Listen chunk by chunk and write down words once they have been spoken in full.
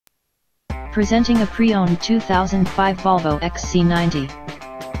Presenting a pre-owned 2005 Volvo XC90.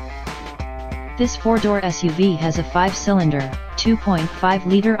 This 4-door SUV has a 5-cylinder,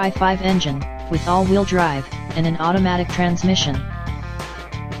 2.5-liter i5 engine, with all-wheel drive, and an automatic transmission.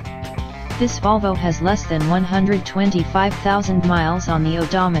 This Volvo has less than 125,000 miles on the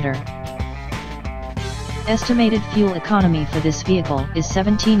odometer. Estimated fuel economy for this vehicle is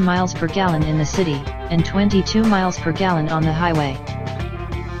 17 miles per gallon in the city, and 22 miles per gallon on the highway.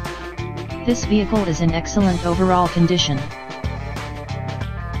 This vehicle is in excellent overall condition.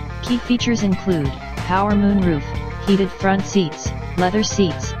 Key features include power moonroof, heated front seats, leather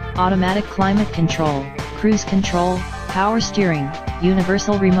seats, automatic climate control, cruise control, power steering,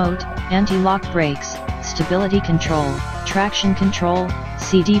 universal remote, anti-lock brakes, stability control, traction control,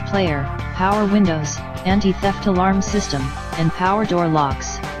 CD player, power windows, anti-theft alarm system, and power door locks.